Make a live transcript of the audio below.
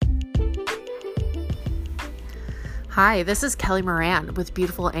Hi, this is Kelly Moran with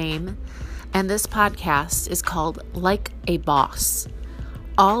Beautiful Aim, and this podcast is called Like a Boss,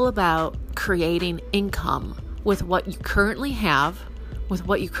 all about creating income with what you currently have, with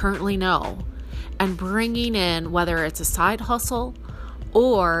what you currently know, and bringing in, whether it's a side hustle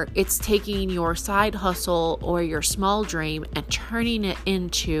or it's taking your side hustle or your small dream and turning it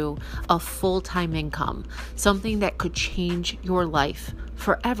into a full-time income, something that could change your life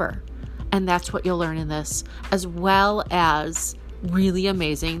forever. And that's what you'll learn in this, as well as really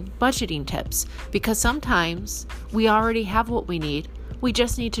amazing budgeting tips, because sometimes we already have what we need. We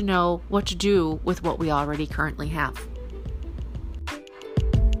just need to know what to do with what we already currently have.